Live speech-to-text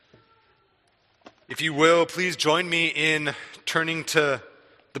If you will, please join me in turning to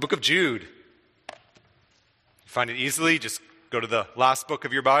the book of Jude. Find it easily, just go to the last book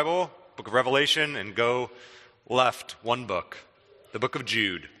of your Bible, book of Revelation, and go left one book, the book of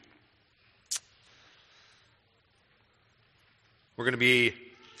Jude. We're going to be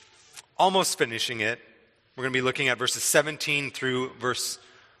almost finishing it. We're going to be looking at verses 17 through verse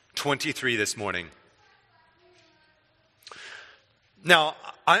 23 this morning. Now,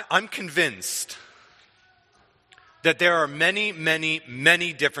 I'm convinced that there are many, many,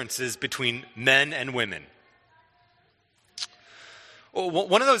 many differences between men and women.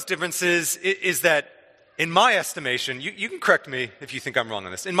 One of those differences is that, in my estimation, you can correct me if you think I'm wrong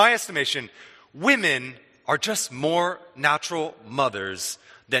on this. In my estimation, women are just more natural mothers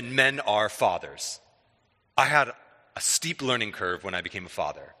than men are fathers. I had a steep learning curve when I became a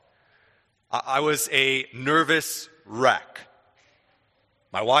father. I was a nervous wreck.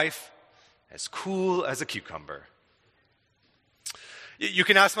 My wife, as cool as a cucumber. You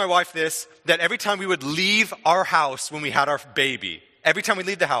can ask my wife this, that every time we would leave our house when we had our baby, every time we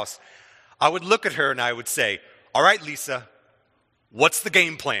leave the house, I would look at her and I would say, "All right, Lisa, what's the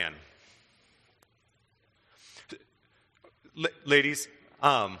game plan?" Ladies,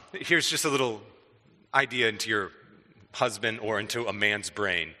 here's just a little idea into your husband or into a man's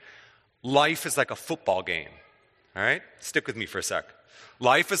brain. Life is like a football game, all right? Stick with me for a sec.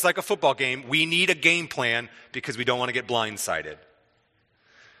 Life is like a football game. We need a game plan because we don't want to get blindsided.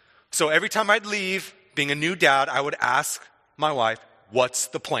 So every time I'd leave, being a new dad, I would ask my wife, what's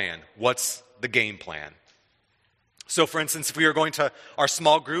the plan? What's the game plan? So for instance, if we were going to our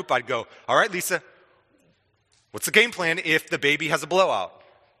small group, I'd go, "All right, Lisa, what's the game plan if the baby has a blowout?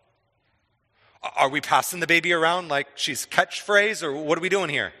 Are we passing the baby around like she's catchphrase, or what are we doing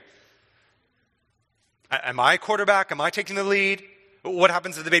here? Am I quarterback? Am I taking the lead? What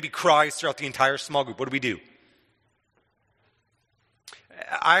happens if the baby cries throughout the entire small group? What do we do?"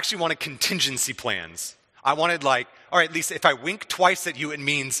 I actually wanted contingency plans. I wanted all right, Lisa, if I wink twice at you, it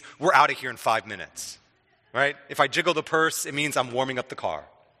means we're out of here in 5 minutes, right? If I jiggle the purse, it means I'm warming up the car.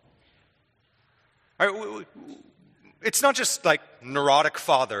 All right, it's not just like neurotic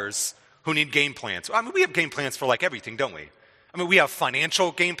fathers who need game plans. I mean, we have game plans for everything, don't we? I mean, we have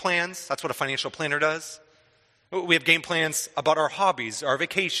financial game plans. That's what a financial planner does. We have game plans about our hobbies, our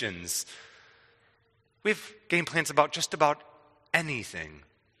vacations. We have game plans about just about anything.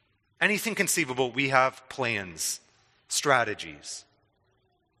 Anything conceivable, we have plans, strategies.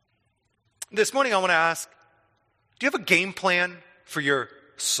 This morning I want to ask, do you have a game plan for your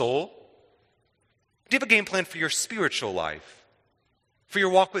soul? Do you have a game plan for your spiritual life? For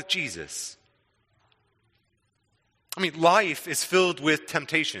your walk with Jesus? I mean, life is filled with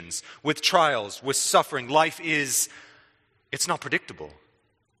temptations, with trials, with suffering. It's not predictable.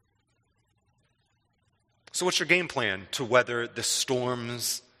 So what's your game plan to weather the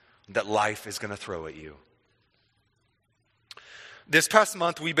storms that life is going to throw at you? This past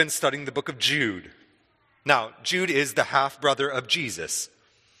month, we've been studying the book of Jude. Now, Jude is the half-brother of Jesus.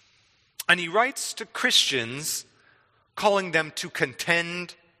 And he writes to Christians, calling them to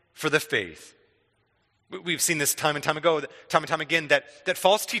contend for the faith. We've seen this time and time again, that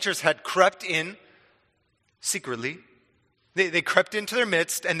false teachers had crept in secretly. They crept into their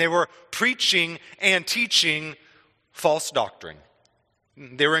midst, and they were preaching and teaching false doctrine.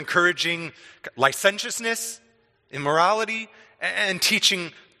 They were encouraging licentiousness, immorality, and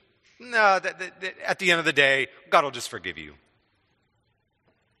teaching that at the end of the day, God will just forgive you.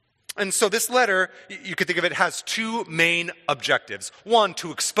 And so this letter, you could think of it, has two main objectives. One,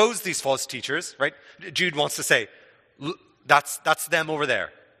 to expose these false teachers, right? Jude wants to say, that's them over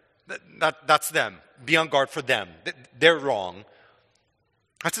there. That's them. Be on guard for them. They're wrong.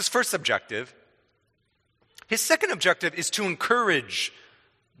 That's his first objective. His second objective is to encourage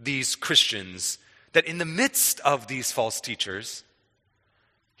these Christians that in the midst of these false teachers,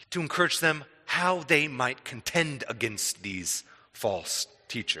 to encourage them how they might contend against these false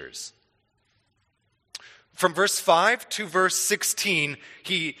teachers. From verse 5 to verse 16,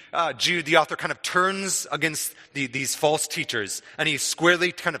 Jude, the author, kind of turns against these false teachers, and he's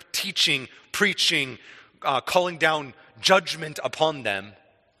squarely kind of teaching, preaching, calling down judgment upon them.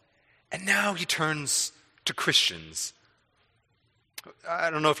 And now he turns to Christians. I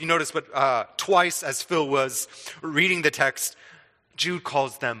don't know if you noticed, but twice as Phil was reading the text, Jude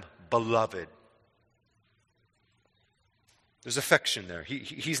calls them beloved. There's affection there.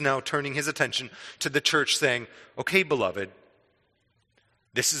 He's now turning his attention to the church saying, okay, beloved,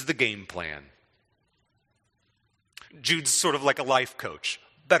 this is the game plan. Jude's sort of like a life coach,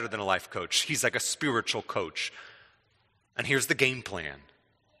 better than a life coach. He's like a spiritual coach. And here's the game plan.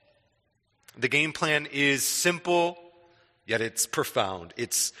 The game plan is simple, yet it's profound.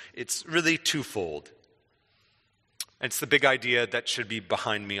 It's really twofold. It's the big idea that should be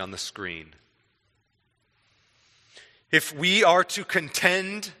behind me on the screen. If we are to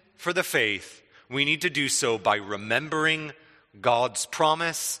contend for the faith, we need to do so by remembering God's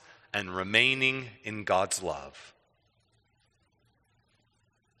promise and remaining in God's love.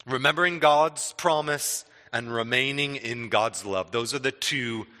 Remembering God's promise and remaining in God's love. Those are the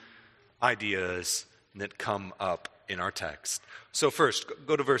two ideas that come up in our text. So first,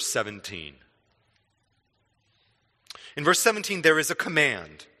 go to verse 17. In verse 17, there is a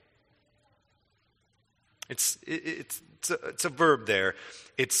command. It's a verb there.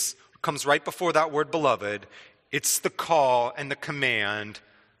 It comes right before that word beloved. It's the call and the command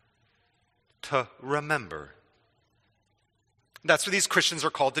to remember. That's what these Christians are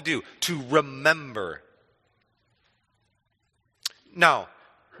called to do, to remember. Now,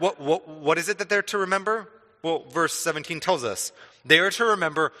 what is it that they're to remember? Well, verse 17 tells us they are to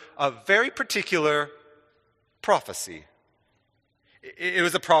remember a very particular prophecy. It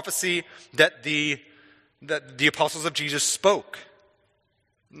was a prophecy that the apostles of Jesus spoke.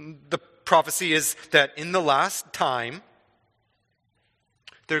 The prophecy is that in the last time,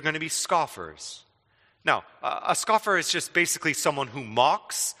 there are going to be scoffers. Now, a scoffer is just basically someone who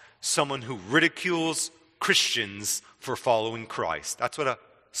mocks, someone who ridicules Christians for following Christ. That's what a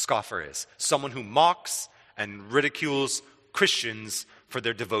scoffer is. Someone who mocks and ridicules Christians for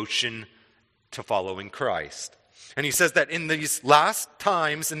their devotion to following Christ. And he says that in these last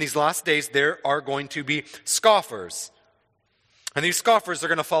times, in these last days, there are going to be scoffers. And these scoffers are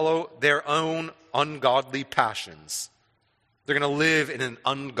going to follow their own ungodly passions. They're going to live in an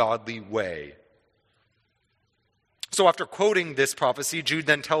ungodly way. So after quoting this prophecy, Jude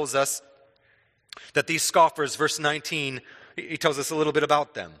then tells us that these scoffers, verse 19, he tells us a little bit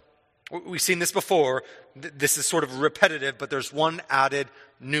about them. We've seen this before. This is sort of repetitive, but there's one added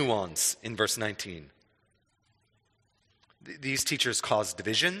nuance in verse 19. These teachers cause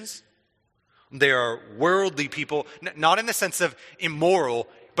divisions. They are worldly people, not in the sense of immoral,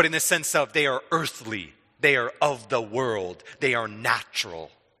 but in the sense of they are earthly. They are of the world. They are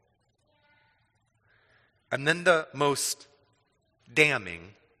natural. And then the most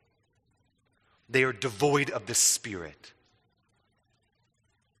damning, they are devoid of the Spirit.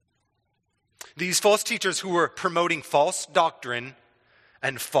 These false teachers who were promoting false doctrine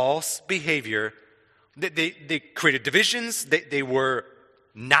and false behavior, they created divisions. They were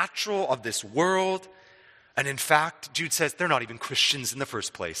natural of this world. And in fact, Jude says they're not even Christians in the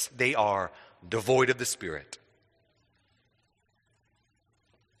first place. They are devoid of the Spirit.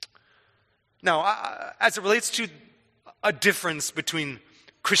 Now, as it relates to a difference between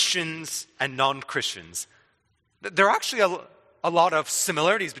Christians and non-Christians, there are actually a lot of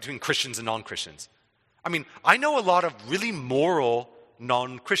similarities between Christians and non-Christians. I mean, I know a lot of really moral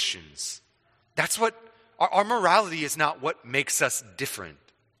non-Christians. That's what, our morality is not what makes us different.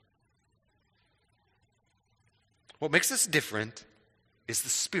 What makes us different is the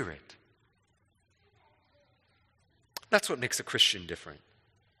Spirit. That's what makes a Christian different.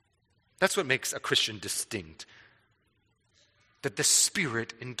 That's what makes a Christian distinct. That the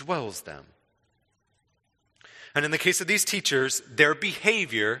Spirit indwells them. And in the case of these teachers, their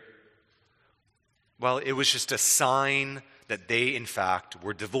behavior, well, it was just a sign that they, in fact,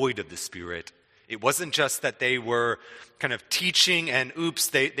 were devoid of the Spirit. It wasn't just that they were kind of teaching and oops,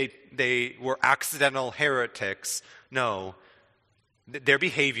 they were accidental heretics. No, their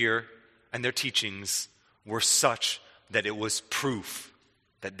behavior and their teachings were such that it was proof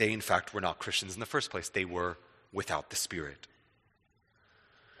that they, in fact, were not Christians in the first place. They were without the Spirit.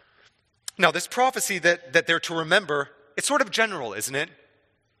 Now, this prophecy that they're to remember, it's sort of general, isn't it?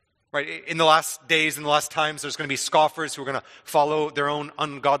 Right? In the last days, in the last times, there's going to be scoffers who are going to follow their own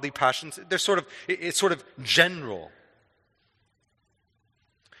ungodly passions. It's sort of general.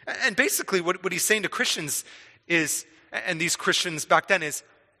 And basically, what he's saying to Christians is, and these Christians back then is,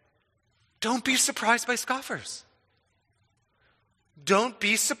 don't be surprised by scoffers. Don't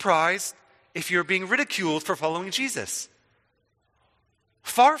be surprised if you're being ridiculed for following Jesus.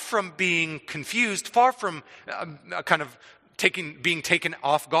 Far from being confused, far from being taken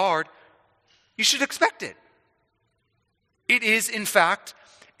off guard, you should expect it. It is, in fact,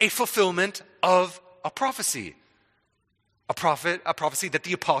 a fulfillment of a prophecy. A prophecy that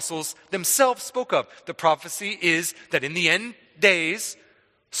the apostles themselves spoke of. The prophecy is that in the end days,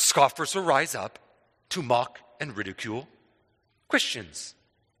 scoffers will rise up to mock and ridicule Christians,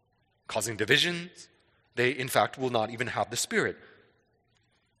 causing divisions. They, in fact, will not even have the Spirit.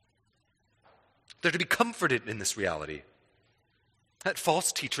 They're to be comforted in this reality. That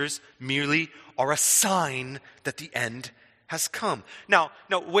false teachers merely are a sign that the end has come. Now,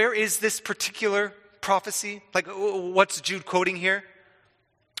 where is this particular prophecy? Like, what's Jude quoting here?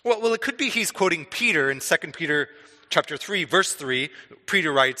 Well, it could be he's quoting Peter in 2 Peter chapter 3, verse 3.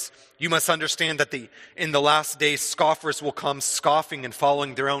 Peter writes, "You must understand that in the last days scoffers will come, scoffing and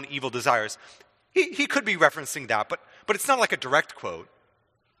following their own evil desires." He could be referencing that, but it's not like a direct quote.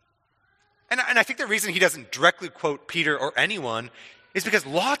 And I think the reason he doesn't directly quote Peter or anyone is because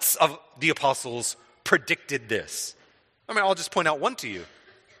lots of the apostles predicted this. I mean, I'll just point out one to you.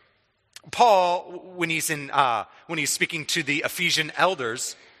 Paul, when he's speaking to the Ephesian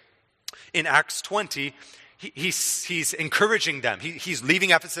elders in Acts 20, he's encouraging them. He's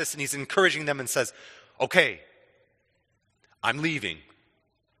leaving Ephesus and he's encouraging them and says, "Okay, I'm leaving.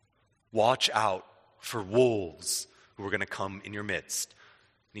 Watch out for wolves who are going to come in your midst."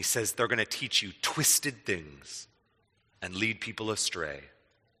 And he says they're going to teach you twisted things and lead people astray.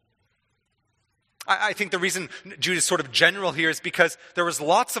 I think the reason Jude is sort of general here is because there was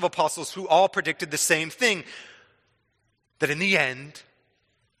lots of apostles who all predicted the same thing, that in the end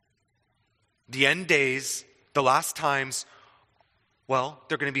days, the last times, well,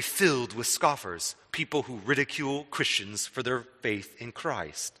 they're going to be filled with scoffers, people who ridicule Christians for their faith in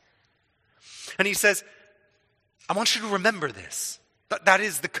Christ. And he says, I want you to remember this. That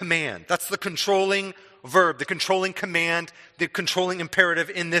is the command. That's the controlling verb, the controlling command, the controlling imperative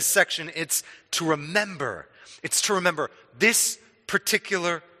in this section. It's to remember. It's to remember this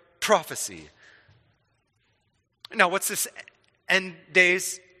particular prophecy. Now, what's this end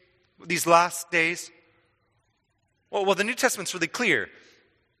days, these last days? Well, the New Testament's really clear.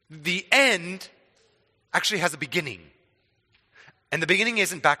 The end actually has a beginning. And the beginning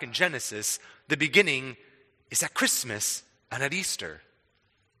isn't back in Genesis. The beginning is at Christmas and at Easter.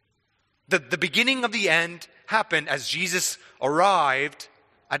 The beginning of the end happened as Jesus arrived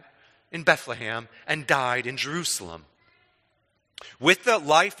in Bethlehem and died in Jerusalem. With the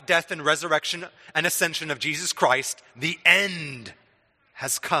life, death, and resurrection and ascension of Jesus Christ, the end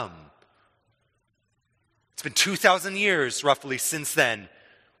has come. It's been 2,000 years, roughly, since then.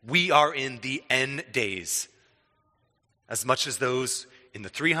 We are in the end days. As much as those in the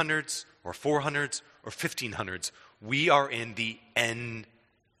 300s or 400s or 1500s, we are in the end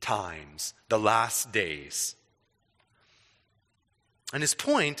times, the last days. And his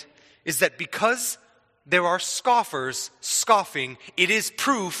point is that because there are scoffers scoffing, it is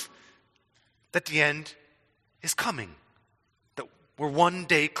proof that the end is coming, that we're one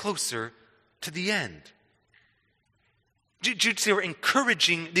day closer to the end. Jude's here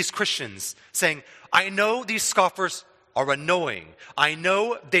encouraging these Christians, saying, I know these scoffers are annoying. I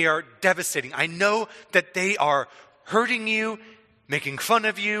know they are devastating. I know that they are hurting you, making fun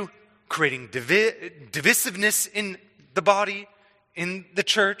of you, creating divisiveness in the body, in the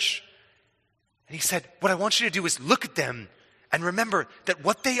church. And he said, what I want you to do is look at them and remember that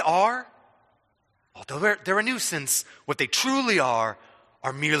what they are, although they're a nuisance, what they truly are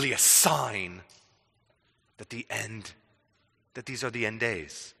merely a sign that these are the end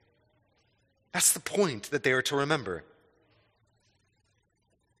days. That's the point that they are to remember.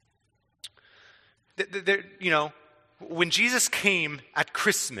 When Jesus came at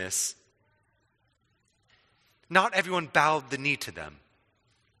Christmas, not everyone bowed the knee to them.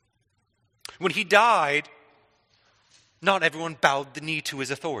 When he died, not everyone bowed the knee to his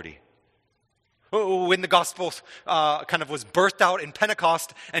authority. When the gospel kind of was birthed out in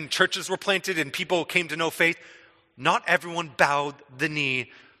Pentecost and churches were planted and people came to know faith, not everyone bowed the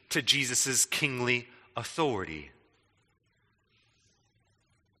knee to Jesus' kingly authority.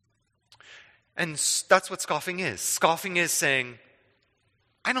 And that's what scoffing is. Scoffing is saying,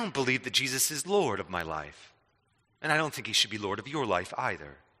 I don't believe that Jesus is Lord of my life. And I don't think he should be Lord of your life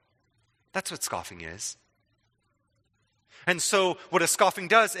either. That's what scoffing is. And so what a scoffing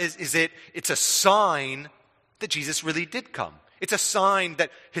does is it's a sign that Jesus really did come. It's a sign that,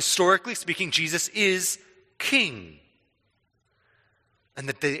 historically speaking, Jesus is king. And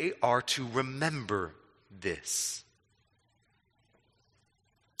that they are to remember this.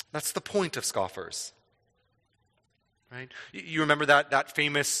 That's the point of scoffers. Right? You remember that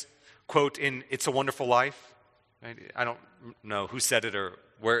famous quote in It's a Wonderful Life? Right? I don't know who said it or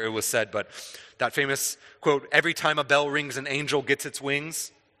where it was said, but that famous quote, every time a bell rings, an angel gets its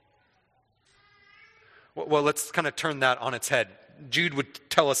wings. Well, let's kind of turn that on its head. Jude would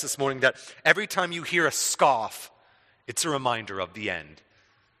tell us this morning that every time you hear a scoff, it's a reminder of the end.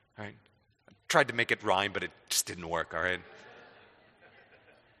 Right? I tried to make it rhyme, but it just didn't work, all right?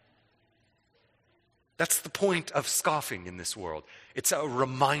 That's the point of scoffing in this world. It's a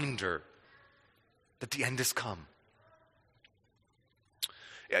reminder that the end has come.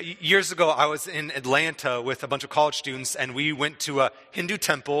 Years ago, I was in Atlanta with a bunch of college students, and we went to a Hindu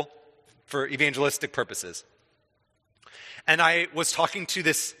temple for evangelistic purposes. And I was talking to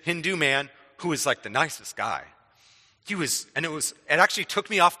this Hindu man who was like the nicest guy. It actually took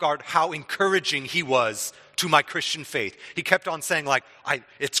me off guard how encouraging he was to my Christian faith. He kept on saying, like,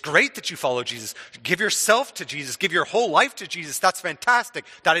 it's great that you follow Jesus. Give yourself to Jesus. Give your whole life to Jesus. That's fantastic.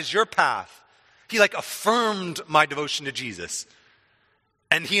 That is your path. He like affirmed my devotion to Jesus.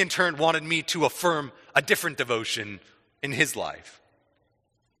 And he in turn wanted me to affirm a different devotion in his life.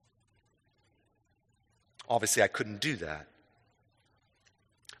 Obviously, I couldn't do that.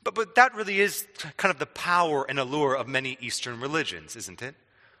 But that really is kind of the power and allure of many Eastern religions, isn't it?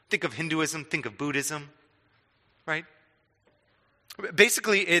 Think of Hinduism, think of Buddhism, right?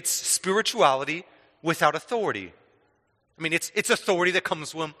 Basically, it's spirituality without authority. I mean, it's authority that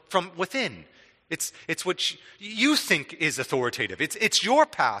comes from within. It's what you think is authoritative. It's your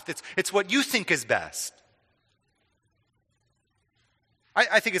path. It's what you think is best.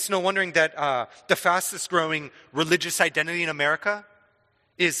 I think it's no wondering that the fastest growing religious identity in America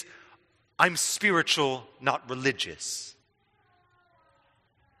is I'm spiritual, not religious.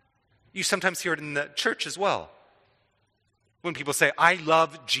 You sometimes hear it in the church as well. When people say, I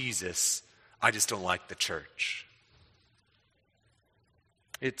love Jesus, I just don't like the church.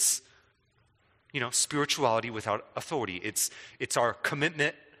 It's, spirituality without authority. It's our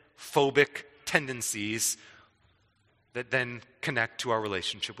commitment-phobic tendencies that then connect to our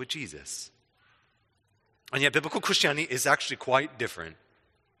relationship with Jesus. And yet biblical Christianity is actually quite different.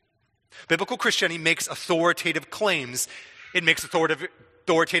 Biblical Christianity makes authoritative claims. It makes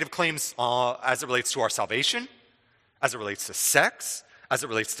authoritative claims as it relates to our salvation, as it relates to sex, as it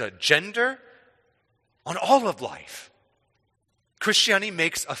relates to gender, on all of life. Christianity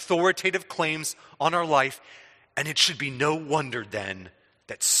makes authoritative claims on our life, and it should be no wonder then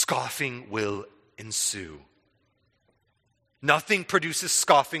that scoffing will ensue. Nothing produces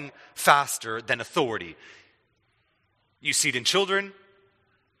scoffing faster than authority. You see it in children.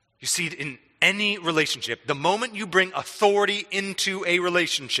 You see it in any relationship. The moment you bring authority into a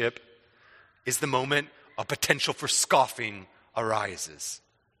relationship is the moment a potential for scoffing arises.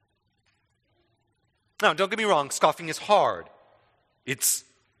 Now, don't get me wrong, scoffing is hard. It's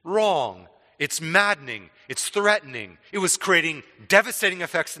wrong. It's maddening. It's threatening. It was creating devastating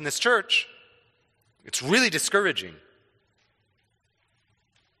effects in this church. It's really discouraging.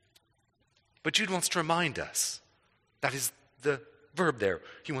 But Jude wants to remind us, that is the verb there.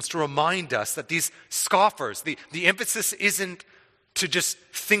 He wants to remind us that these scoffers, the emphasis isn't to just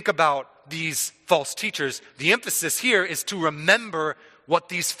think about these false teachers. The emphasis here is to remember what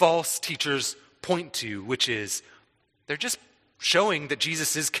these false teachers point to, which is they're just showing that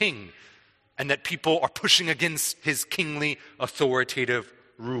Jesus is king and that people are pushing against his kingly authoritative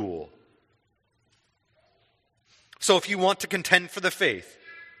rule. So if you want to contend for the faith,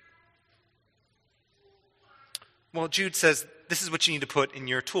 well, Jude says this is what you need to put in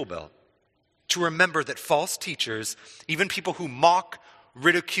your tool belt. To remember that false teachers, even people who mock,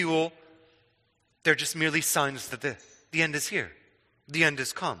 ridicule, they're just merely signs that the end is here. The end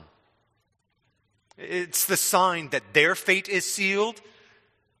has come. It's the sign that their fate is sealed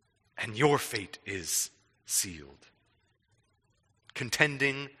and your fate is sealed.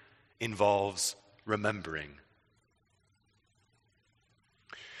 Contending involves remembering.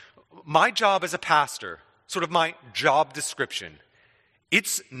 My job as a pastor, sort of my job description,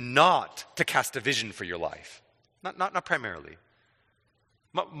 it's not to cast a vision for your life. Not primarily.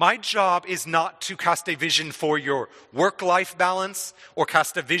 My job is not to cast a vision for your work-life balance or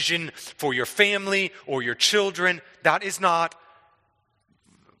cast a vision for your family or your children. That is not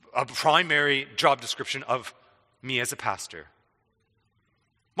a primary job description of me as a pastor.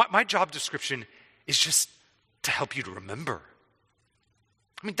 My job description is just to help you to remember.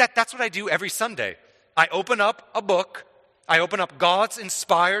 I mean, that's what I do every Sunday. I open up a book. I open up God's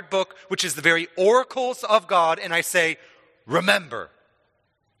inspired book, which is the very oracles of God, and I say, remember.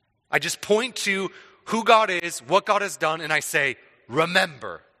 I just point to who God is, what God has done, and I say,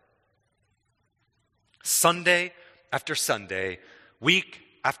 remember. Sunday after Sunday, week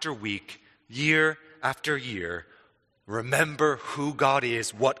after week, year after year, remember who God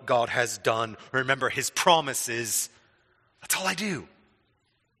is, what God has done, remember his promises. That's all I do.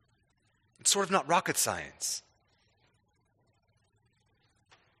 It's sort of not rocket science.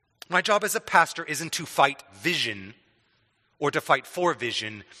 My job as a pastor isn't to fight vision or to fight for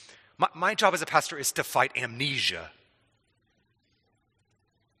vision. My job as a pastor is to fight amnesia.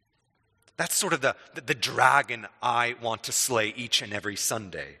 That's sort of the dragon I want to slay each and every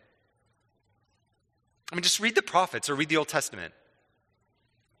Sunday. I mean, just read the prophets or read the Old Testament.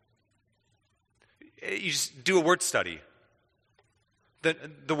 You just do a word study.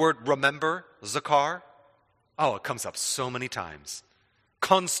 The word remember, zakar, it comes up so many times.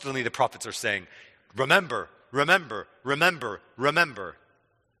 Constantly the prophets are saying, remember, remember, remember, remember.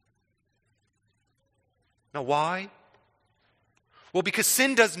 Now why? Well, because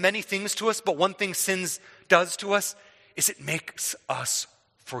sin does many things to us, but one thing sin does to us is it makes us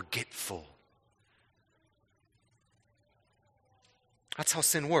forgetful. That's how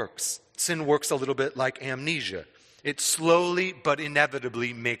sin works. Sin works a little bit like amnesia. It slowly but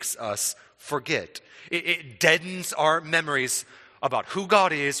inevitably makes us forget. It deadens our memories about who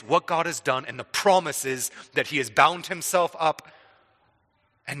God is, what God has done, and the promises that He has bound Himself up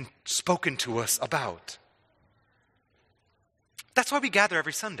and spoken to us about. That's why we gather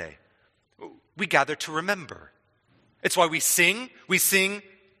every Sunday. We gather to remember. It's why we sing. We sing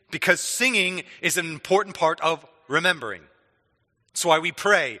because singing is an important part of remembering. It's why we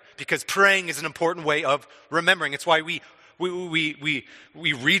pray, because praying is an important way of remembering. It's why we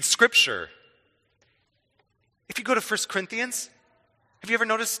read Scripture. If you go to 1 Corinthians, have you ever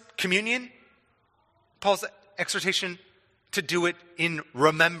noticed communion? Paul's exhortation to do it in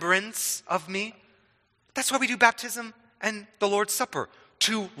remembrance of me. That's why we do baptism and the Lord's Supper,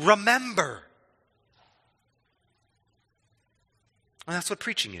 to remember. And that's what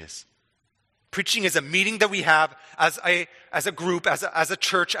preaching is. Preaching is a meeting that we have as a group, as a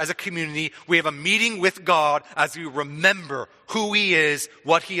church, as a community. We have a meeting with God as we remember who He is,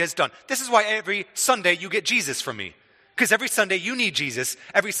 what He has done. This is why every Sunday you get Jesus from me. Because every Sunday you need Jesus.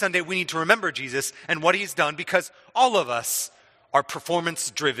 Every Sunday we need to remember Jesus and what He's done, because all of us are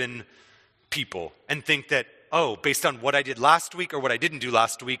performance-driven people and think that, based on what I did last week or what I didn't do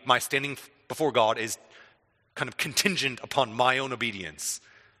last week, my standing before God is kind of contingent upon my own obedience.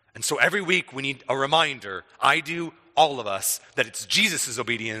 And so every week we need a reminder, all of us, that it's Jesus'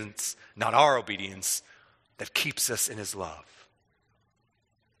 obedience, not our obedience, that keeps us in His love.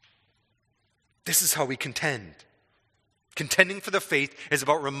 This is how we contend. Contending for the faith is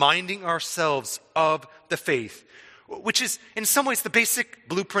about reminding ourselves of the faith, which is in some ways the basic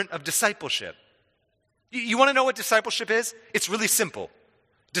blueprint of discipleship. You want to know what discipleship is? It's really simple.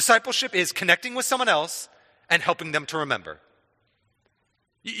 Discipleship is connecting with someone else and helping them to remember.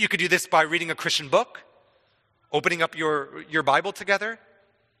 You could do this by reading a Christian book, opening up your Bible together.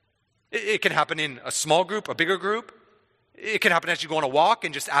 It can happen in a small group, a bigger group. It can happen as you go on a walk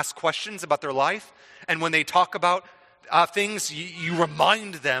and just ask questions about their life. And when they talk about things, you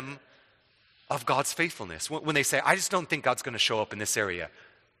remind them of God's faithfulness. When they say, I just don't think God's going to show up in this area.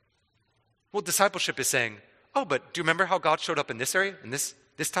 Well, discipleship is saying, but do you remember how God showed up in this area, in this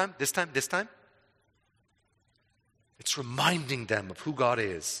time? It's reminding them of who God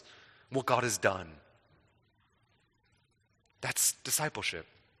is, what God has done. That's discipleship.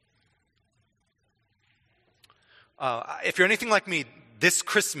 If you're anything like me, this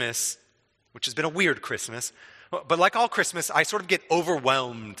Christmas, which has been a weird Christmas, but like all Christmas, I sort of get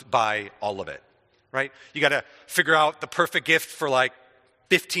overwhelmed by all of it, right? You got to figure out the perfect gift for like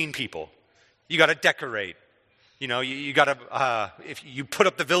 15 people. You got to decorate. You got to, if you put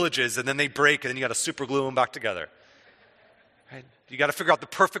up the villages and then they break and then you got to super glue them back together. Right? You got to figure out the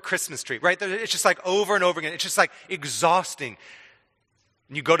perfect Christmas tree, right? It's just like over and over again. It's just like exhausting.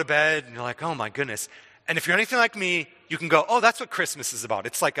 And you go to bed and you're like, oh my goodness. And if you're anything like me, you can go, that's what Christmas is about.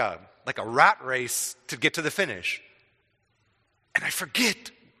 It's like a rat race to get to the finish. And I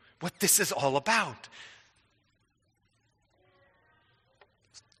forget what this is all about.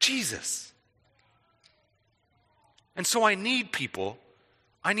 It's Jesus. And so I need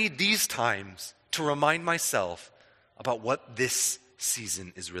these times to remind myself about what this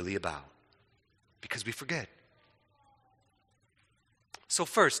season is really about. Because we forget. So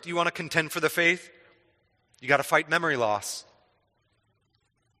first, you want to contend for the faith? You got to fight memory loss.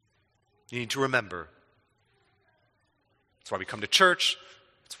 You need to remember. That's why we come to church.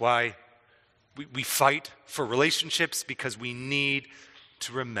 That's why we fight for relationships, because we need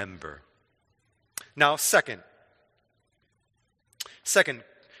to remember. Now, second,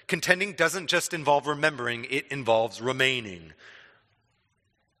 contending doesn't just involve remembering, it involves remaining.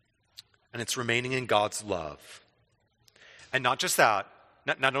 And it's remaining in God's love. And not just that,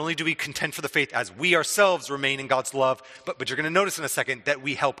 not only do we contend for the faith as we ourselves remain in God's love, but you're going to notice in a second that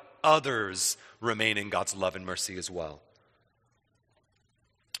we help others remain in God's love and mercy as well.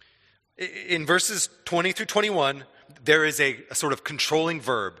 In verses 20 through 21, there is a sort of controlling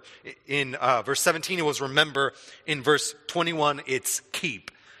verb. In verse 17, it was remember. In verse 21, it's keep.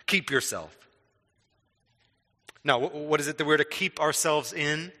 Keep yourself. Now, what is it that we're to keep ourselves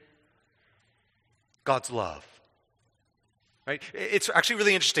in? God's love. right? It's actually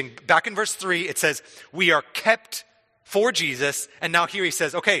really interesting. Back in verse 3, it says, we are kept for Jesus. And now here he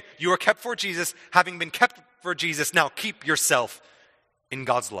says, okay, you are kept for Jesus. Having been kept for Jesus, now keep yourself in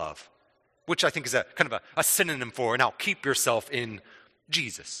God's love, which I think is a kind of a synonym for now keep yourself in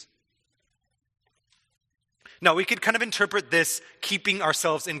Jesus. Now, we could kind of interpret this keeping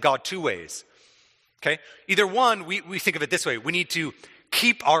ourselves in God two ways. Okay? Either one, we think of it this way. We need to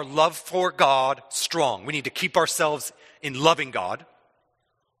keep our love for God strong. We need to keep ourselves in loving God.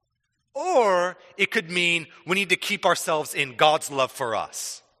 Or it could mean we need to keep ourselves in God's love for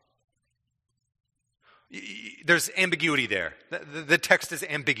us. There's ambiguity there. The text is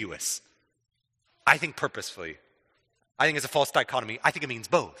ambiguous. I think purposefully. I think it's a false dichotomy. I think it means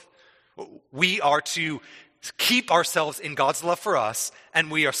both. We are to keep ourselves in God's love for us, and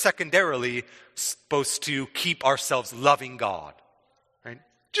we are secondarily supposed to keep ourselves loving God. Right?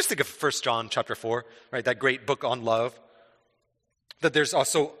 Just think of 1 John chapter 4, right? That great book on love. That there's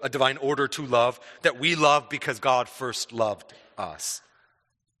also a divine order to love, that we love because God first loved us.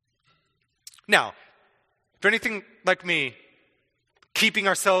 Now, if you're anything like me, keeping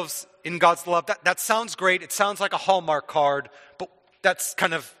ourselves in God's love, that sounds great. It sounds like a Hallmark card, but that's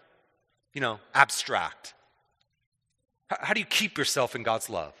kind of, abstract. How do you keep yourself in God's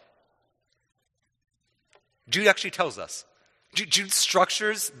love? Jude actually tells us. Jude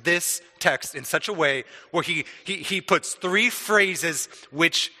structures this text in such a way where he puts three phrases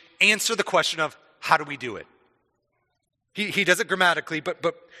which answer the question of how do we do it? He does it grammatically, but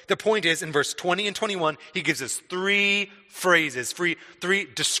the point is in verse 20 and 21, he gives us three phrases, three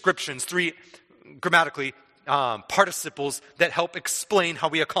descriptions, three grammatically participles that help explain how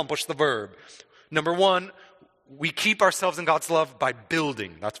we accomplish the verb. Number one, we keep ourselves in God's love by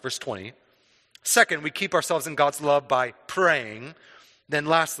building. That's verse 20. Second, we keep ourselves in God's love by praying. Then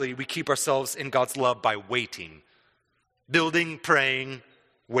lastly, we keep ourselves in God's love by waiting. Building, praying,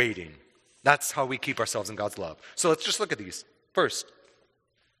 waiting. That's how we keep ourselves in God's love. So let's just look at these. First,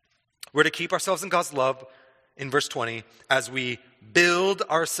 we're to keep ourselves in God's love in verse 20 as we build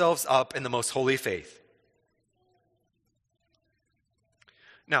ourselves up in the most holy faith.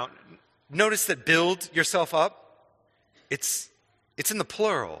 Now, notice that build yourself up, it's in the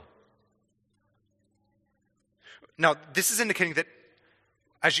plural. Now, this is indicating that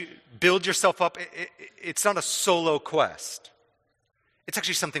as you build yourself up, it's not a solo quest. It's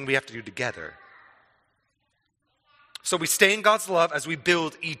actually something we have to do together. So we stay in God's love as we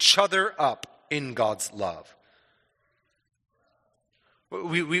build each other up in God's love.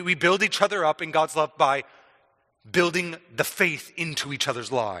 We build each other up in God's love by building the faith into each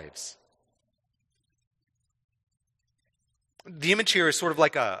other's lives. The image here is sort of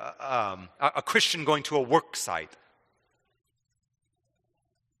like a Christian going to a work site.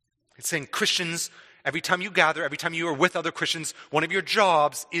 It's saying Christians, every time you gather, every time you are with other Christians, one of your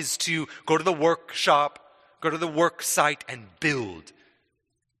jobs is to go to the workshop, go to the work site and build.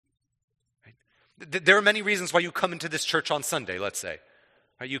 Right? There are many reasons why you come into this church on Sunday, let's say.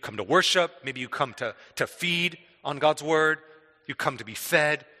 Right? You come to worship, maybe you come to feed on God's word, you come to be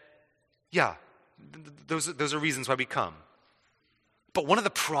fed. Yeah, those are reasons why we come. But one of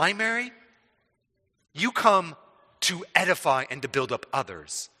the primary, you come to edify and to build up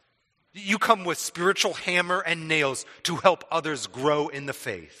others. You come with spiritual hammer and nails to help others grow in the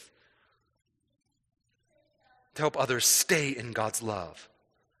faith. To help others stay in God's love.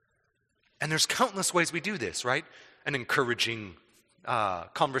 And there's countless ways we do this, right? An encouraging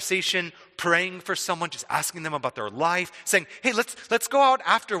conversation, praying for someone, just asking them about their life, saying, hey, let's go out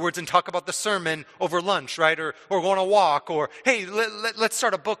afterwards and talk about the sermon over lunch, right? Or go on a walk, or hey, let's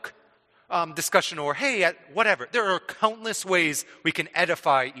start a book discussion, or hey, whatever. There are countless ways we can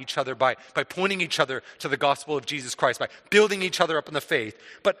edify each other by pointing each other to the gospel of Jesus Christ, by building each other up in the faith.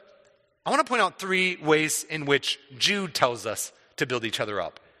 But I want to point out three ways in which Jude tells us to build each other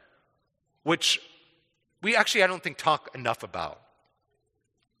up, which we actually, I don't think, talk enough about.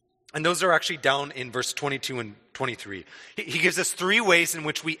 And those are actually down in verse 22 and 23. He gives us three ways in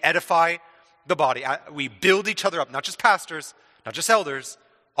which we edify the body. We build each other up, not just pastors, not just elders,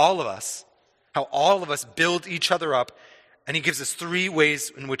 all of us, how all of us build each other up. And he gives us three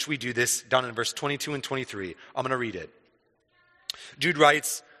ways in which we do this down in verse 22 and 23. I'm going to read it. Jude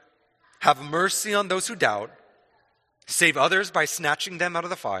writes, have mercy on those who doubt, save others by snatching them out of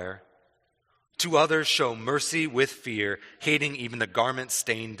the fire. To others show mercy with fear, hating even the garment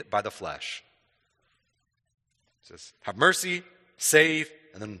stained by the flesh. It says, have mercy, save,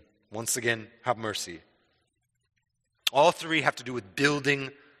 and then once again, have mercy. All three have to do with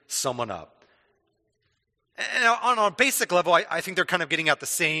building someone up. And on a basic level, I think they're kind of getting at the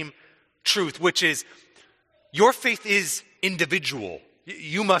same truth, which is your faith is individual.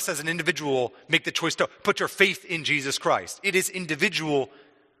 You must, as an individual, make the choice to put your faith in Jesus Christ. It is individual,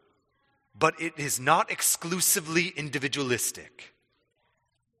 but it is not exclusively individualistic.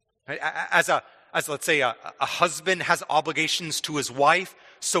 Right? As let's say, a husband has obligations to his wife,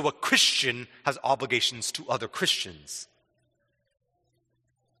 so a Christian has obligations to other Christians.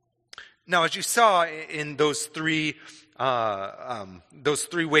 Now, as you saw in those three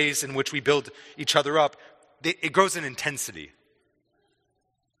ways in which we build each other up, it grows in intensity.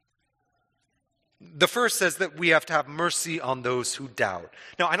 The first says that we have to have mercy on those who doubt.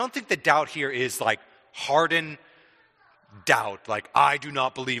 Now, I don't think the doubt here is like hardened doubt, like I do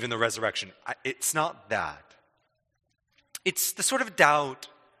not believe in the resurrection. It's not that. It's the sort of doubt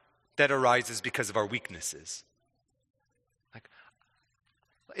that arises because of our weaknesses. Like,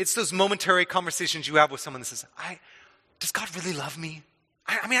 it's those momentary conversations you have with someone that says, does God really love me?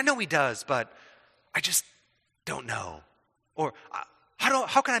 I mean, I know he does, but I just don't know. Or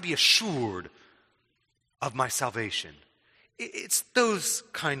how can I be assured of my salvation? It's those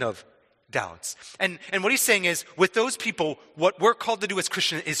kind of doubts. And what he's saying is, with those people, what we're called to do as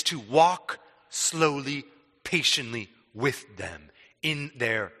Christians is to walk slowly, patiently with them in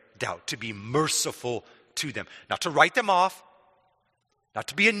their doubt, to be merciful to them, not to write them off, not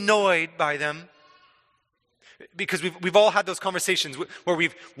to be annoyed by them. Because we've all had those conversations where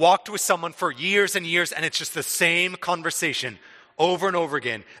we've walked with someone for years and years, and it's just the same conversation over and over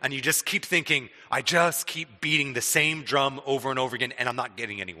again, and you just keep thinking, I just keep beating the same drum over and over again, and I'm not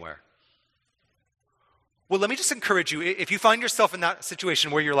getting anywhere. Well, let me just encourage you, if you find yourself in that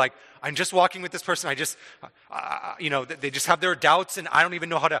situation where you're like, I'm just walking with this person, they just have their doubts, and I don't even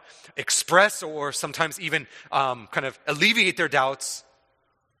know how to express or sometimes even kind of alleviate their doubts,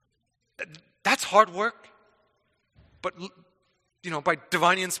 that's hard work. But, by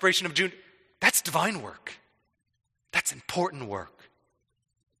divine inspiration of Jude, that's divine work. That's important work.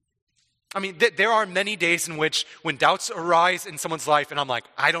 I mean, there are many days in which when doubts arise in someone's life and I'm like,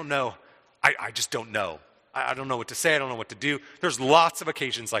 I don't know. I just don't know. I don't know what to say. I don't know what to do. There's lots of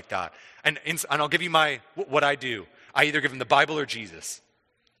occasions like that. And I'll give you what I do. I either give them the Bible or Jesus.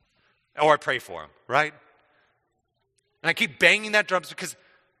 Or I pray for them, right? And I keep banging that drum because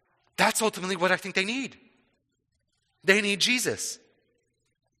that's ultimately what I think they need. They need Jesus.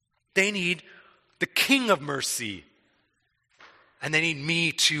 They need the King of mercy. And they need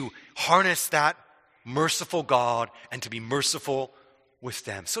me to harness that merciful God and to be merciful with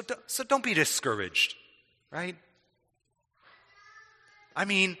them. So don't be discouraged, right? I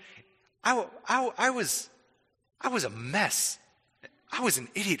mean, I was a mess. I was an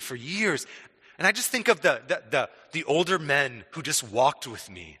idiot for years. And I just think of the older men who just walked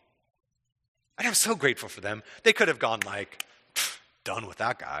with me. And I'm so grateful for them. They could have gone like, done with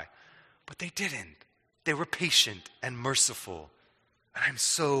that guy. But they didn't. They were patient and merciful. And I'm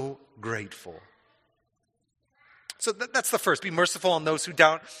so grateful. So that's the first. Be merciful on those who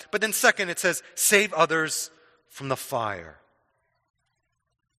doubt. But then second, it says, save others from the fire.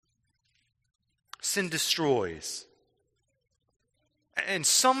 Sin destroys. And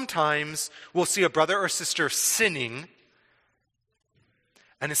sometimes we'll see a brother or sister sinning,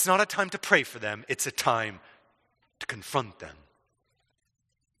 and it's not a time to pray for them, it's a time to confront them.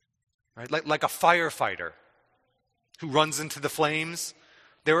 Right? Like a firefighter who runs into the flames.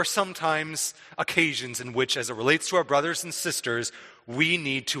 There are sometimes occasions in which, as it relates to our brothers and sisters, we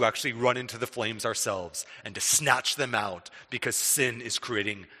need to actually run into the flames ourselves and to snatch them out because sin is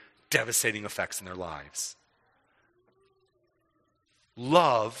creating devastating effects in their lives.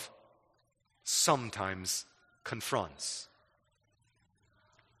 Love sometimes confronts.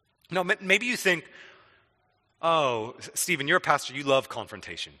 Now, maybe you think, oh, Stephen, you're a pastor, you love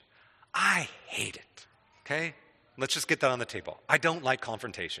confrontation. I hate it, okay? Let's just get that on the table. I don't like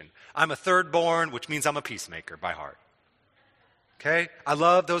confrontation. I'm a third born, which means I'm a peacemaker by heart. Okay? I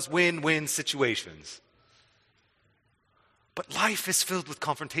love those win-win situations. But life is filled with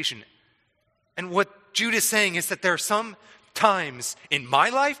confrontation. And what Jude is saying is that there are some times in my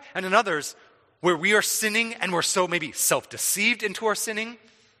life and in others where we are sinning and we're so maybe self-deceived into our sinning.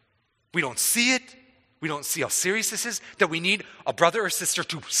 We don't see it. We don't see how serious this is, that we need a brother or sister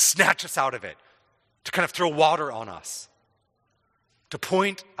to snatch us out of it, to kind of throw water on us, to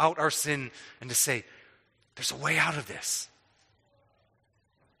point out our sin and to say, there's a way out of this.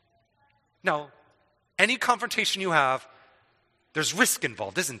 Now, any confrontation you have, there's risk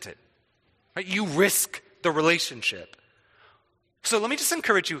involved, isn't it? Right? You risk the relationship. So let me just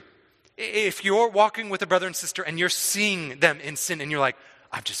encourage you, if you're walking with a brother and sister and you're seeing them in sin and you're like,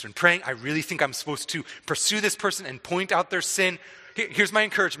 I've just been praying, I really think I'm supposed to pursue this person and point out their sin, here's my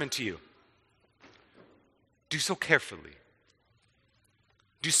encouragement to you. Do so carefully.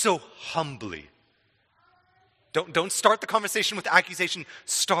 do so humbly. Don't start the conversation with accusation.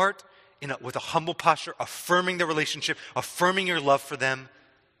 Start with a humble posture, affirming the relationship, affirming your love for them.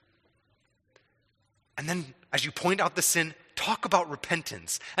 And then as you point out the sin, talk about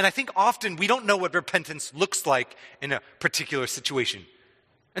repentance. And I think often we don't know what repentance looks like in a particular situation.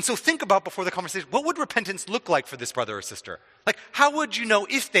 And so think about before the conversation, what would repentance look like for this brother or sister? Like, how would you know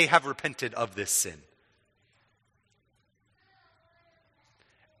if they have repented of this sin?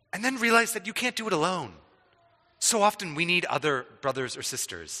 And then realize that you can't do it alone. So often we need other brothers or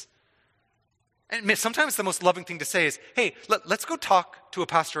sisters. And sometimes the most loving thing to say is, hey, let's go talk to a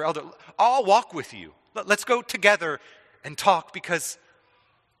pastor or elder. I'll walk with you. Let's go together and talk, because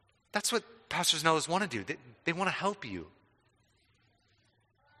that's what pastors and elders want to do. They want to help you.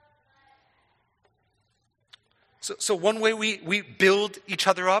 So one way we build each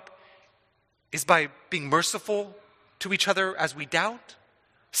other up is by being merciful to each other as we doubt.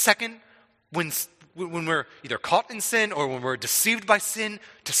 Second, when we're either caught in sin or when we're deceived by sin,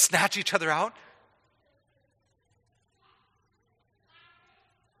 to snatch each other out.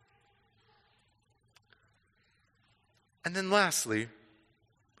 And then lastly,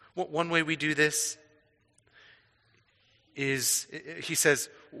 one way we do this is, he says,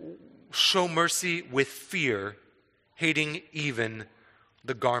 show mercy with fear, hating even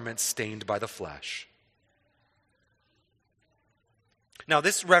the garment stained by the flesh. Now,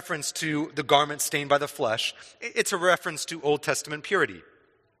 this reference to the garment stained by the flesh, it's a reference to Old Testament purity.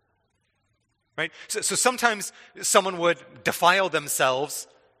 Right? So sometimes someone would defile themselves,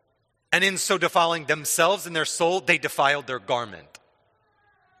 and in so defiling themselves and their soul, they defiled their garment.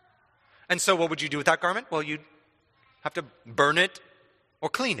 And so what would you do with that garment? Well, you'd have to burn it or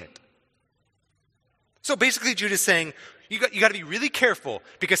clean it. So basically, Jude is saying, you got to be really careful,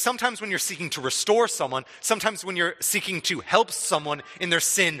 because sometimes when you're seeking to restore someone, sometimes when you're seeking to help someone in their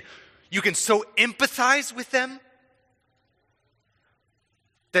sin, you can so empathize with them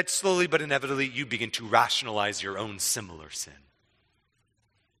that slowly but inevitably you begin to rationalize your own similar sin.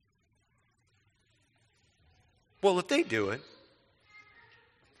 Well, if they do it,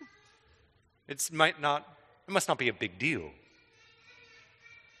 it must not be a big deal.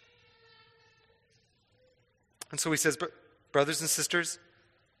 And so he says, brothers and sisters,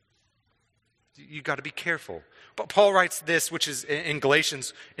 you got to be careful. But Paul writes this, which is in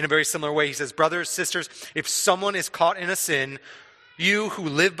Galatians, in a very similar way. He says, brothers, sisters, if someone is caught in a sin, you who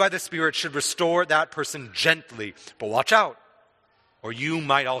live by the Spirit should restore that person gently. But watch out, or you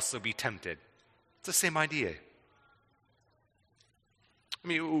might also be tempted. It's the same idea. I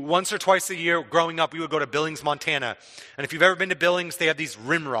mean, once or twice a year growing up, we would go to Billings, Montana. And if you've ever been to Billings, they have these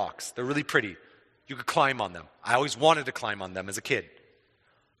rim rocks. They're really pretty. You could climb on them. I always wanted to climb on them as a kid.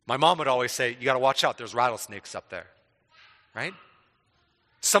 My mom would always say, you got to watch out, there's rattlesnakes up there. Right?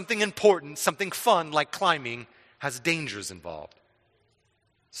 Something important, something fun like climbing has dangers involved.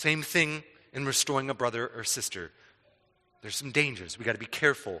 Same thing in restoring a brother or sister. There's some dangers. We got to be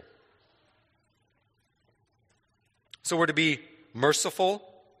careful. So we're to be merciful.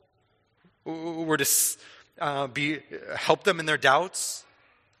 We're to help them in their doubts.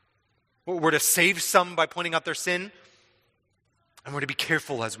 We're to save some by pointing out their sin. And we're to be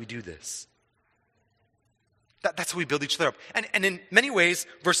careful as we do this. That's how we build each other up. And in many ways,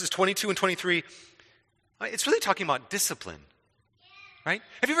 verses 22 and 23, it's really talking about discipline. Right?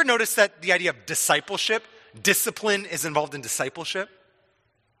 Have you ever noticed that the idea of discipleship, discipline is involved in discipleship?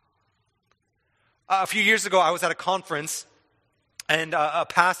 A few years ago, I was at a conference, and a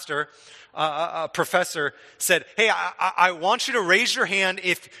pastor, a professor said, hey, I want you to raise your hand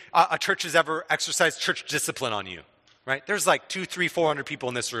if a church has ever exercised church discipline on you. Right? There's like 200, 300, 400 people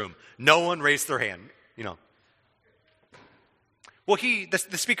in this room. No one raised their hand, Well,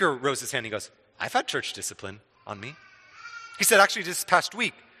 the speaker rose his hand. He goes, I've had church discipline on me. He said, actually, this past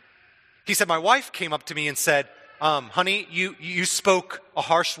week, he said, my wife came up to me and said, honey, you spoke a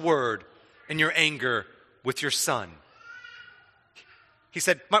harsh word in your anger with your son. He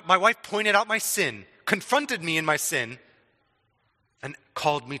said, my wife pointed out my sin, confronted me in my sin, and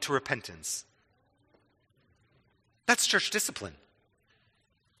called me to repentance. That's church discipline.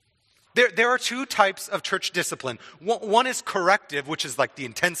 There are two types of church discipline. One is corrective, which is like the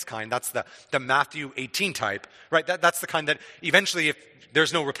intense kind. That's the Matthew 18 type, right? That's the kind that eventually, if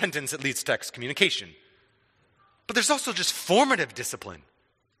there's no repentance, it leads to excommunication. But there's also just formative discipline,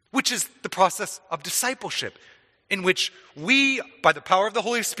 which is the process of discipleship, in which we, by the power of the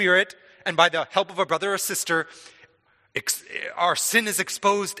Holy Spirit and by the help of a brother or sister, our sin is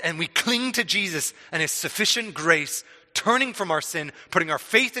exposed and we cling to Jesus and his sufficient grace, turning from our sin, putting our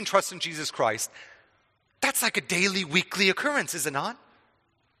faith and trust in Jesus Christ. That's like a daily, weekly occurrence, is it not?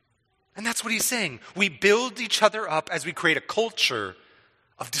 And that's what he's saying. We build each other up as we create a culture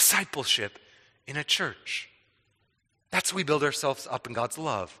of discipleship in a church. That's how we build ourselves up in God's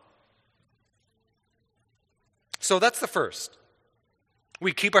love. So that's the first.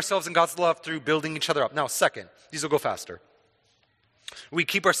 We keep ourselves in God's love through building each other up. Now, second, these will go faster. We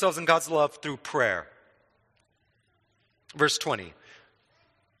keep ourselves in God's love through prayer. Verse 20.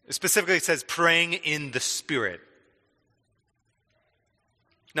 It specifically says praying in the Spirit.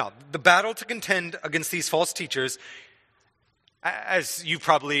 Now, the battle to contend against these false teachers, as you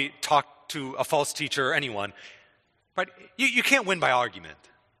probably talked to a false teacher or anyone, but you can't win by argument.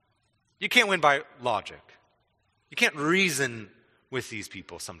 You can't win by logic. You can't reason with these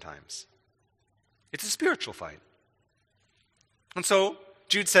people sometimes. It's a spiritual fight. And so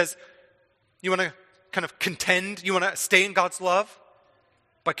Jude says, you want to kind of contend, you want to stay in God's love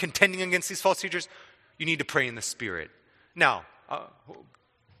by contending against these false teachers, you need to pray in the Spirit. Now,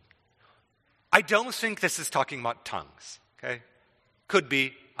 I don't think this is talking about tongues, okay? Could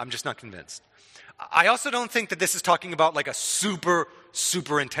be, I'm just not convinced. I also don't think that this is talking about like a super,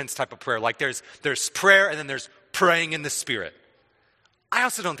 super intense type of prayer. Like there's prayer and then there's praying in the Spirit. I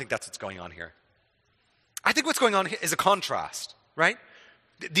also don't think that's what's going on here. I think what's going on here is a contrast, right?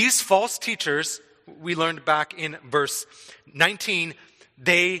 These false teachers, we learned back in verse 19,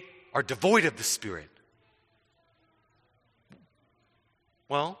 they are devoid of the Spirit.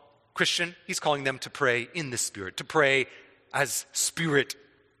 Well, Christian, he's calling them to pray in the Spirit, to pray as Spirit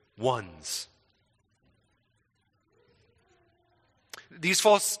ones. These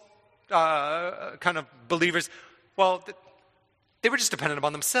false kind of believers, well, they were just dependent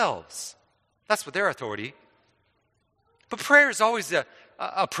upon themselves. That's what their authority. But prayer is always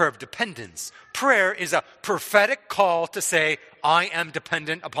a prayer of dependence. Prayer is a prophetic call to say, I am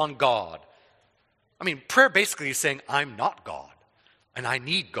dependent upon God. I mean, prayer basically is saying, I'm not God, and I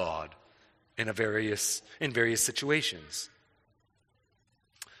need God in various situations.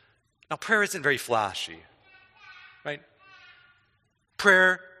 Now, prayer isn't very flashy, right?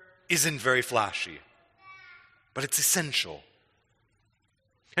 Prayer isn't very flashy, but it's essential.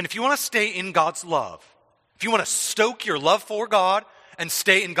 And if you want to stay in God's love, if you want to stoke your love for God and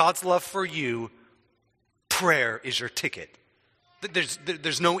stay in God's love for you, prayer is your ticket.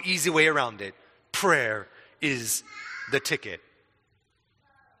 There's no easy way around it. Prayer is the ticket.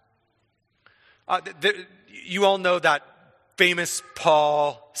 You all know that famous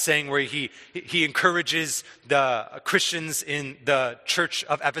Paul saying where he encourages the Christians in the church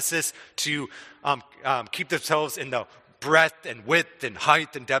of Ephesus to keep themselves in the breadth and width and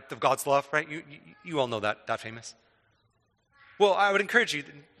height and depth of God's love, right? You all know that famous. Well, I would encourage you,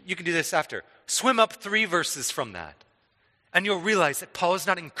 you can do this after. Swim up 3 verses from that. And you'll realize that Paul is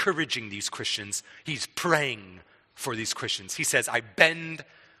not encouraging these Christians. He's praying for these Christians. He says, I bend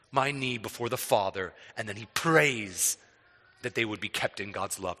my knee before the Father, and then he prays that they would be kept in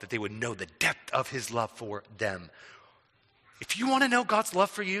God's love, that they would know the depth of his love for them. If you want to know God's love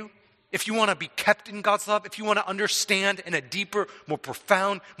for you, if you want to be kept in God's love, if you want to understand in a deeper, more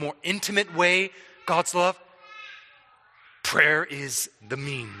profound, more intimate way God's love, prayer is the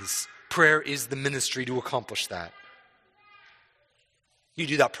means. Prayer is the ministry to accomplish that. You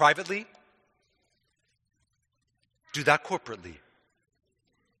do that privately. Do that corporately.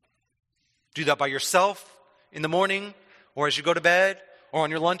 Do that by yourself in the morning or as you go to bed or on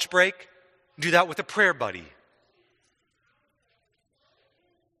your lunch break. Do that with a prayer buddy.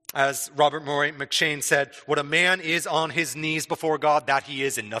 As Robert Murray McCheyne said, what a man is on his knees before God, that he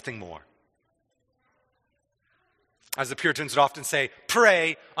is and nothing more. As the Puritans would often say,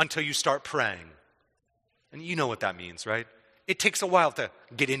 pray until you start praying. And you know what that means, right? It takes a while to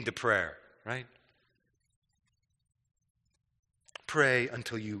get into prayer, right? Pray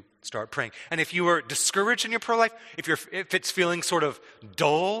until you start praying. And if you are discouraged in your prayer life, if it's feeling sort of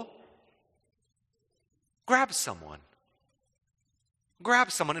dull, grab someone.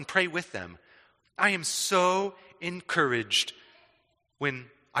 Grab someone and pray with them. I am so encouraged when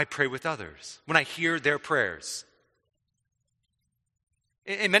I pray with others, when I hear their prayers.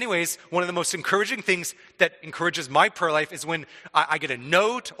 In many ways, one of the most encouraging things that encourages my prayer life is when I get a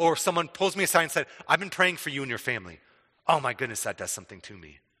note or someone pulls me aside and said, I've been praying for you and your family. Oh my goodness, that does something to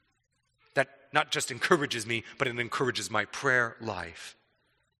me. That not just encourages me, but it encourages my prayer life.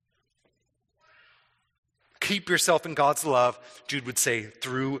 Keep yourself in God's love, Jude would say,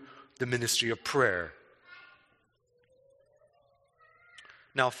 through the ministry of prayer.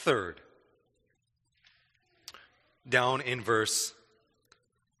 Now, third, down in verse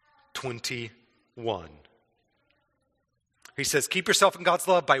 21. He says, keep yourself in God's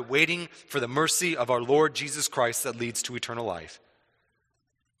love by waiting for the mercy of our Lord Jesus Christ that leads to eternal life.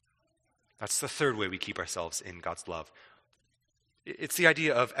 That's the third way we keep ourselves in God's love. It's the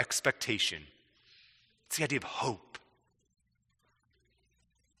idea of expectation. It's the idea of hope.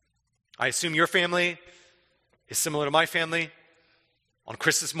 I assume your family is similar to my family. On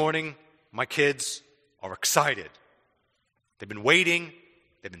Christmas morning, my kids are excited. They've been waiting,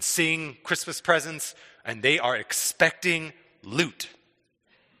 they've been seeing Christmas presents, and they are expecting loot.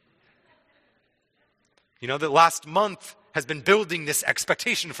 You know, the last month has been building this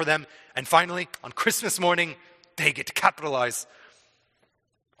expectation for them, and finally, on Christmas morning, they get to capitalize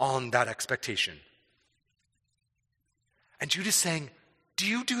on that expectation. And Jude is saying, do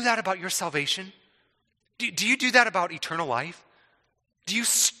you do that about your salvation? Do you do that about eternal life? Do you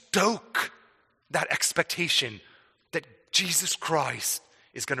stoke that expectation that Jesus Christ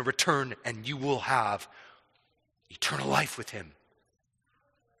is going to return and you will have eternal life with him?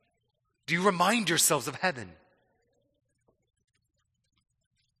 Do you remind yourselves of heaven?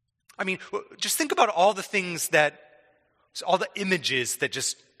 I mean, just think about all the images that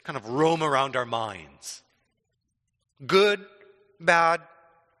just kind of roam around our minds. Good, bad,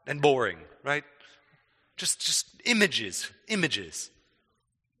 and boring, right? Just images.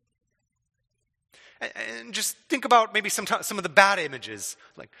 And just think about maybe some of the bad images,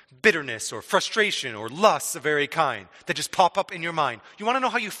 like bitterness or frustration or lust of very kind, that just pop up in your mind. You want to know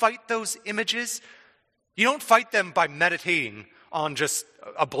how you fight those images? You don't fight them by meditating on just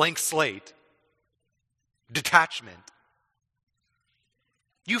a blank slate, detachment.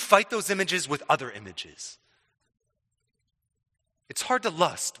 You fight those images with other images. It's hard to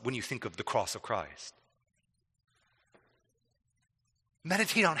lust when you think of the cross of Christ.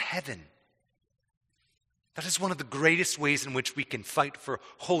 Meditate on heaven. That is one of the greatest ways in which we can fight for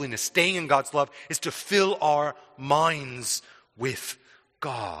holiness. Staying in God's love is to fill our minds with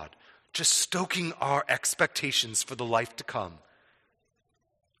God, just stoking our expectations for the life to come.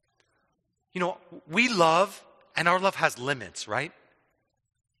 You know, we love, and our love has limits, right?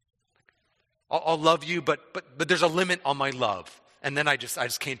 I'll love you, but there's a limit on my love, and then I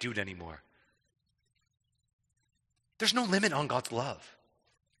just can't do it anymore. There's no limit on God's love.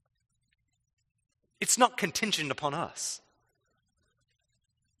 It's not contingent upon us.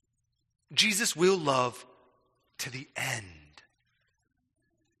 Jesus will love to the end.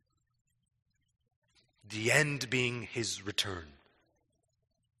 The end being his return.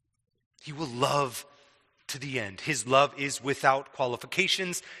 He will love to the end. His love is without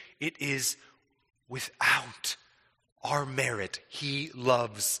qualifications. It is without our merit. He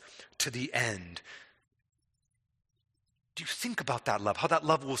loves to the end. Do you think about that love? How that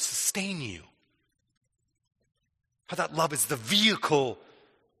love will sustain you? How that love is the vehicle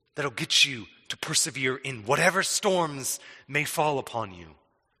that'll get you to persevere in whatever storms may fall upon you?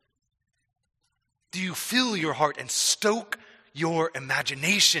 Do you fill your heart and stoke your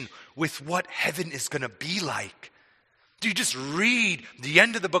imagination with what heaven is going to be like? Do you just read the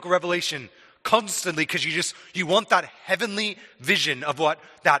end of the book of Revelation constantly because you want that heavenly vision of what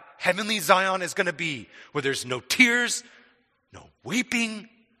that heavenly Zion is going to be, where there's no tears, no weeping,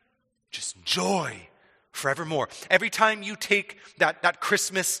 just joy forevermore? Every time you take that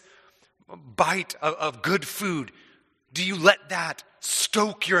Christmas bite of good food, do you let that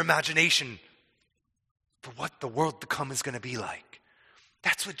stoke your imagination for what the world to come is going to be like?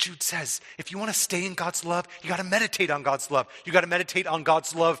 That's what Jude says. If you want to stay in God's love, you got to meditate on God's love. You got to meditate on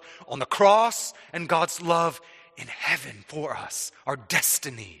God's love on the cross and God's love in heaven for us, our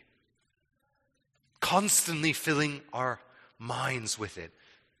destiny. Constantly filling our minds with it.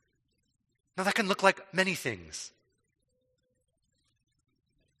 Now that can look like many things.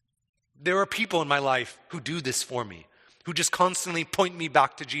 There are people in my life who do this for me, who just constantly point me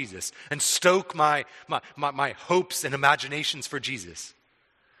back to Jesus and stoke my hopes and imaginations for Jesus.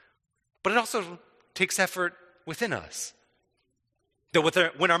 But it also takes effort within us.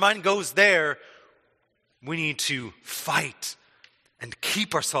 That when our mind goes there, we need to fight and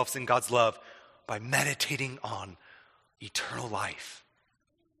keep ourselves in God's love by meditating on eternal life.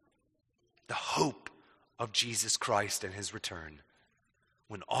 The hope of Jesus Christ and his return,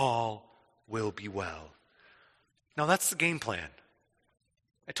 when all will be well. Now that's the game plan.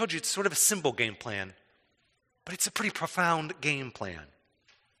 I told you it's sort of a simple game plan, but it's a pretty profound game plan.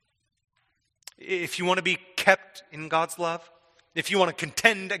 If you want to be kept in God's love, if you want to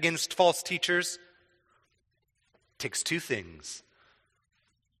contend against false teachers, it takes two things: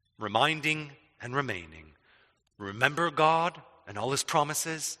 reminding and remaining. Remember God and all his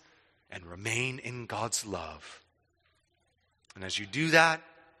promises, and remain in God's love. And as you do that,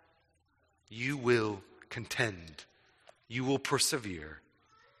 you will contend. You will persevere.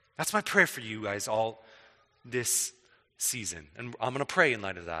 That's my prayer for you guys all this season. And I'm going to pray in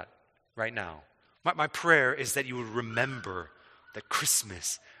light of that. right now. My prayer is that you would remember that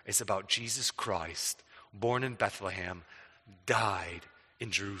Christmas is about Jesus Christ, born in Bethlehem, died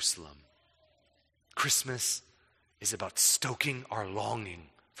in Jerusalem. Christmas is about stoking our longing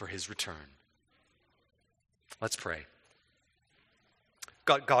for his return. Let's pray.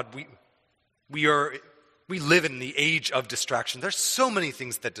 God, we live in the age of distraction. There's so many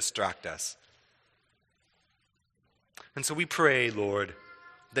things that distract us. And so we pray, Lord,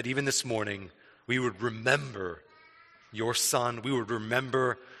 that even this morning we would remember your Son. We would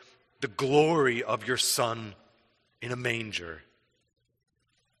remember the glory of your Son in a manger.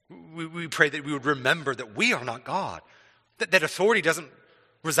 We pray that we would remember that we are not God, that authority doesn't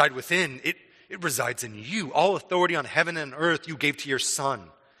reside within, it resides in you. All authority on heaven and earth you gave to your Son.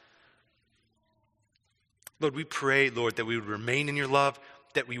 Lord, we pray, Lord, that we would remain in your love,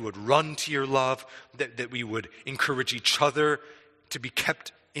 that we would run to your love, that we would encourage each other to be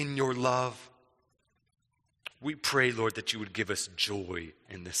kept in your love. We pray, Lord, that you would give us joy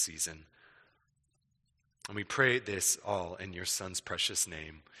in this season. And we pray this all in your Son's precious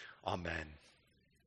name. Amen.